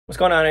What's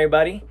going on,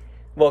 everybody?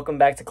 Welcome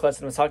back to Clutch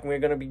and Talking. We're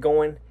going to be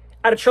going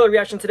at a trailer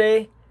reaction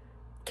today.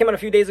 Came out a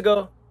few days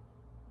ago.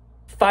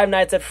 Five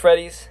Nights at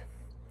Freddy's.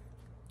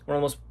 One of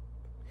the most,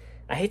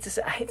 I hate to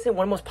say one of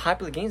the most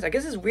popular games. I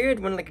guess it's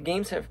weird when like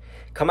games have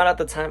come out at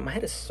the time. My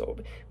head is so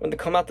big. When they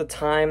come out the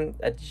time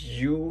that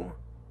you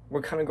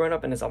were kind of growing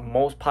up and it's a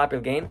most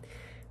popular game.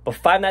 But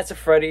Five Nights at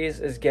Freddy's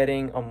is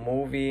getting a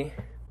movie.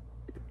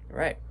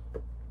 Right.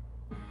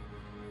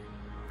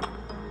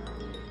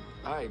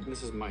 Hi,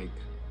 this is Mike.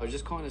 I was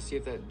just calling to see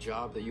if that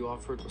job that you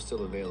offered was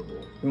still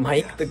available.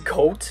 Mike, yes. The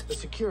goat? The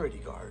security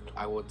guard.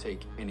 I will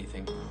take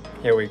anything.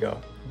 Here we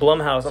go.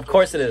 Blumhouse, of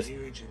course it is.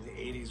 Huge in the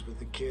 80s with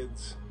the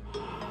kids.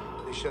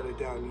 They shut it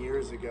down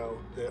years ago.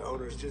 The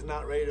owner's just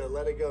not ready to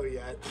let it go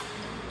yet.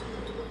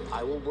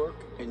 I will work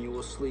and you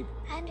will sleep.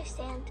 I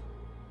understand.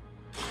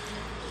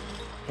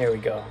 Here we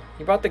go.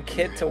 He brought the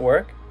kid to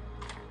work.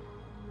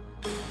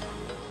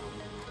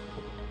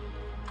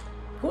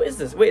 Who is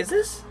this? Wait, is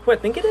this who I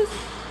think it is?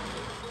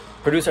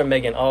 Producer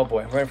Megan. Oh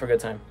boy, we're in for a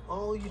good time.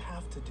 All you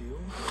have to do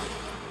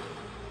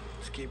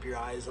is keep your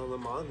eyes on the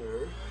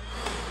monitor.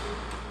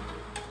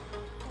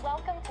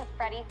 Welcome to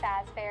Freddy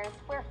Fazbear's,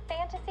 where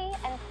fantasy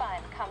and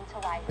fun come to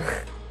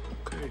life.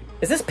 Okay.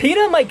 Is this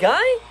Peter, my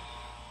guy?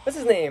 What's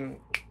his name?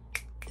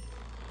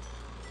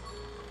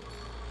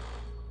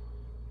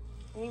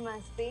 You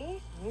must be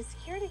new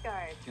security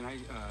guard. Can I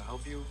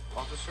help you,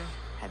 officer?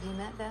 Have you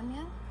met them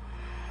yet?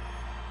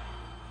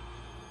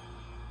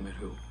 Met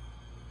who?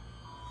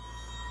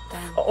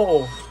 Them.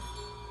 Oh.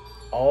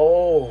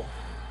 Oh.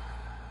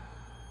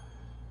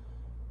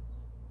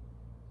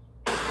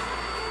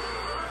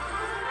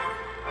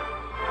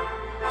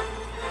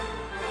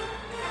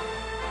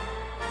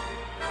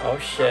 Oh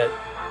shit.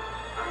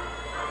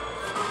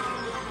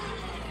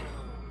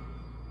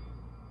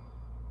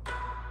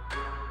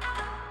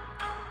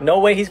 No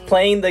way he's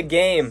playing the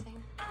game.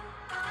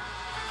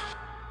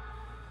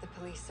 The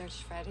police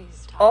searched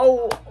Freddy's.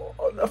 Oh,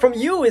 from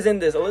you is in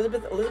this.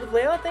 Elizabeth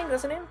Leo, I think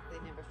that's her name. They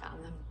never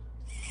found them.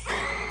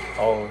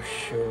 Oh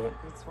shoot.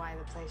 That's why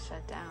the place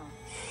shut down.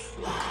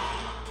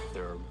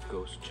 There are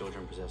ghost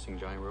children possessing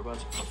giant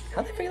robots.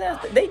 How'd they figure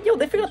that out? They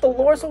figured out the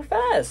lore so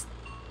fast.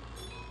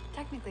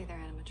 Technically, they're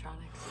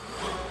animatronics.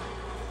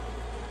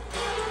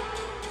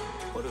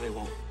 What do they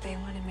want? They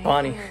want to make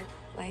Bonnie. her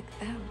like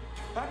them.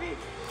 Bobby!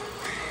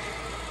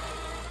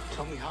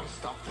 Tell me how to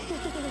stop them.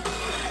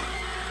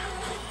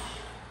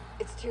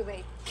 It's too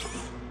late.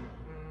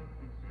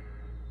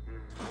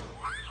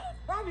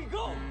 Bobby,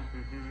 go!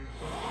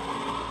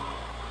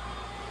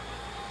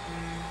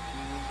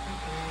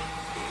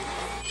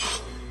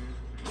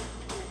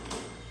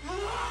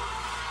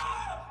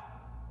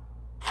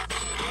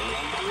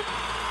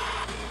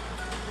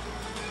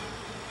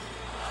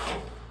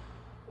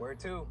 Where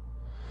to?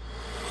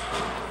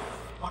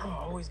 Why do I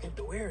always get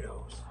the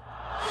weirdos?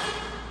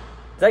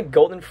 Is that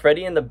Golden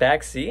Freddy in the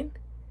back seat?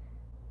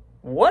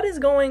 What is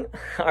going?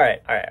 All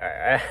right.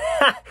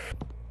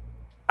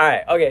 All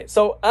right. Okay.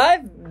 So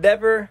I've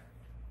never.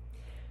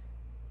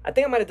 I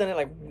think I might have done it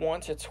like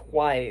once or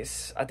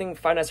twice. I think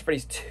Five Nights at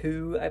Freddy's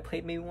 2 I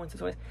played maybe once or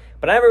twice,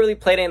 but I never really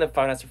played any of the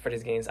Five Nights at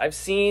Freddy's games. I've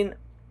seen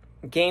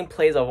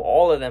gameplays of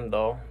all of them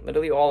though,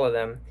 literally all of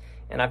them,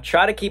 and I've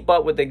tried to keep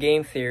up with the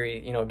game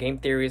theory. You know, game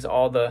theories,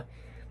 all the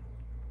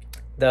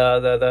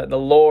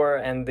lore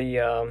and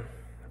the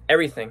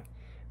everything.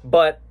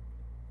 But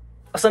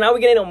so now we're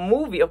getting a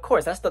movie. Of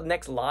course, that's the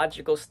next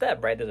logical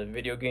step, right? There's a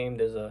video game,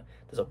 there's a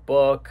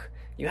book.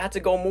 You had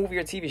to go movie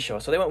or TV show,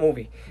 so they went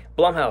movie.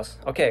 Blumhouse.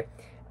 Okay,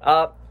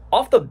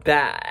 off the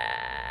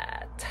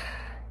bat,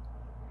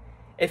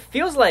 it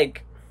feels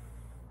like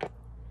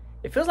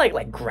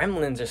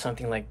Gremlins or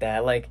something like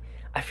that. Like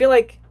I feel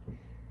like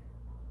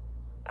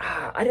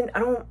I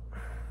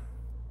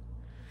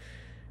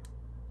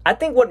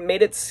think what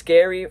made it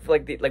scary,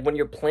 like when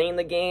you're playing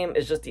the game,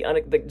 is just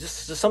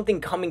just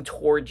something coming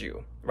towards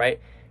you,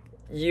 right?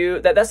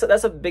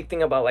 That's a big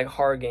thing about like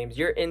horror games.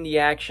 You're in the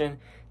action,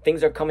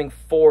 things are coming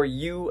for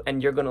you,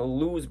 and you're gonna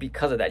lose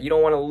because of that. You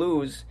don't want to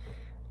lose,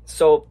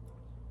 so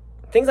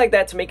things like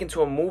that to make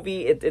into a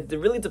movie, it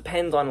really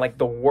depends on like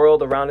the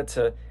world around it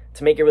to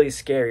make it really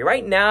scary.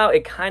 Right now,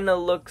 it kind of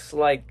looks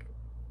like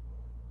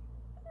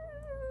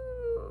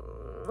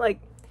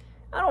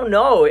I don't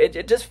know.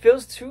 It just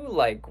feels too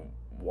like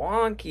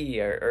wonky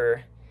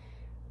or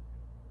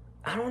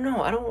I don't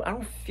know. I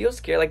don't feel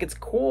scared. Like it's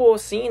cool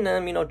seeing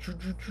them, you know,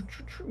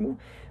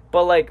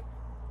 but like,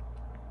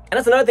 and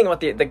that's another thing about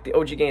the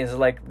OG games is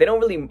like you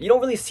don't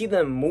really see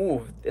them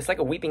move. It's like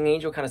a weeping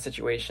angel kind of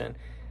situation.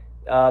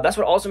 That's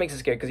what also makes it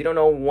scary because you don't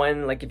know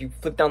when, like if you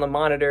flip down the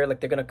monitor,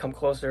 like they're gonna come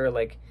closer,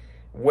 like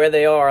where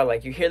they are,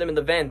 like you hear them in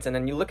the vents and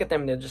then you look at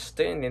them and they're just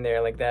standing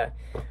there like that.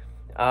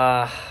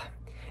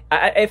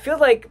 I feel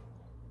like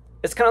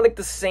it's kind of like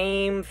the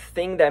same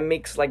thing that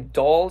makes like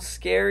dolls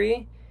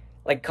scary,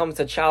 like comes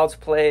to Child's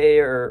Play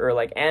or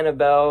like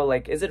Annabelle.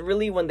 Like, is it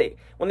really when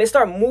they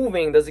start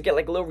moving, does it get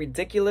like a little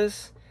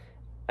ridiculous?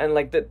 And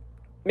like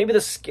maybe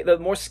the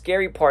more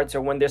scary parts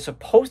are when they're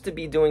supposed to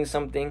be doing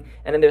something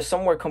and then they're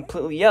somewhere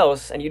completely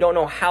else and you don't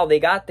know how they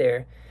got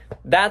there.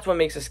 That's what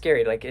makes it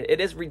scary. Like it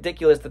is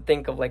ridiculous to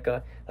think of like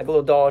a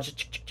little doll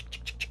just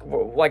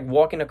like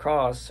walking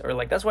across, or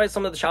like that's why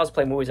some of the Child's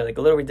Play movies are like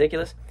a little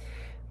ridiculous.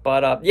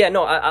 But yeah,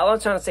 no, all I'm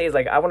trying to say is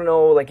like I want to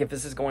know like if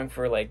this is going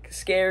for like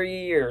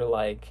scary or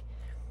like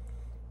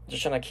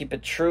just trying to keep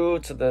it true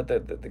to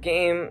the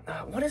game.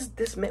 What is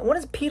this man? What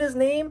is Peter's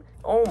name?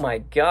 Oh my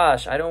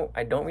gosh, I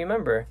don't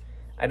remember.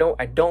 I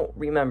don't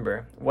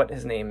remember what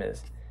his name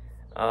is.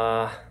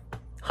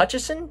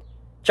 Hutchison?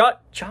 Josh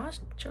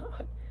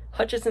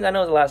Hutchison, I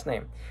know his last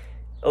name.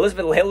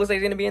 Elizabeth Hale looks like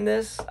he's gonna be in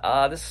this.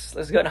 This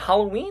is good.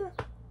 Halloween?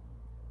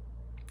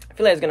 I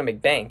feel like it's gonna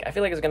make bank. I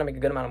feel like it's gonna make a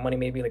good amount of money,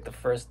 maybe like the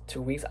first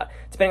 2 weeks,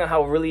 depending on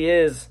how it really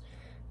is.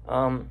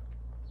 I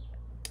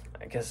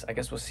guess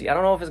we'll see. I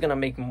don't know if it's gonna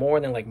make more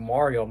than like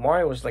Mario.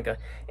 Mario was like a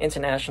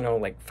international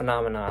like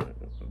phenomenon.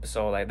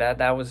 So like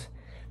that was,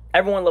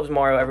 everyone loves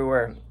Mario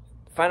everywhere.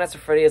 Five Nights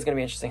at Freddy is gonna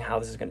be interesting how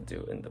this is gonna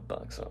do in the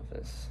box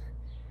office.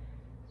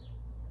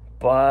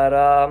 But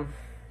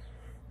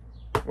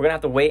we're gonna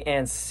have to wait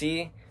and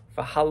see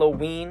for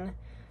Halloween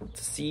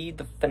to see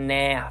the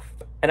FNAF.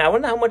 And I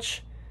wonder how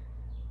much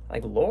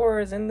like lore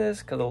is in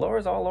this, because the lore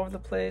is all over the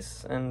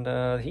place. And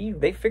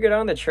they figured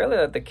out in the trailer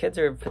that the kids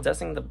are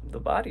possessing the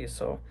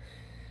bodies.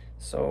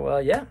 So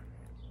yeah,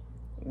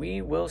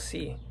 we will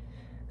see.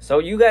 So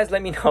you guys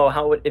let me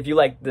know if you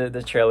like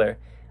the trailer,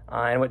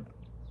 and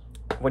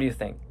what do you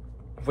think?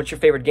 What's your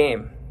favorite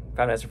game?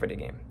 Five Nights at Freddy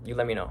game. You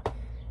let me know.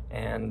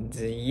 And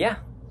yeah.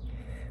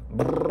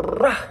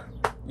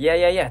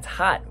 Yeah, it's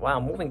hot. Wow,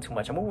 I'm moving too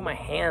much. I'm moving my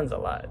hands a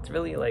lot. It's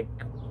really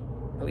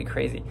really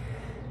crazy.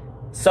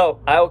 So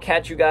I will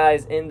catch you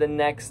guys in the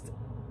next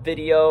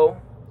video.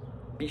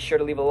 Be sure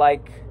to leave a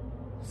like,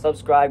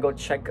 subscribe, go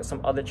check some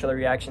other trailer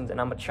reactions,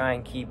 and I'm gonna try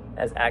and keep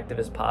as active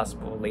as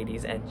possible,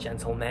 ladies and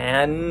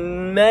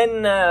gentlemen.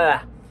 All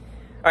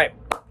right,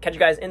 catch you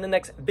guys in the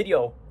next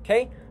video.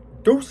 Okay,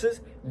 deuces,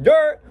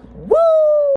 dirt, woo.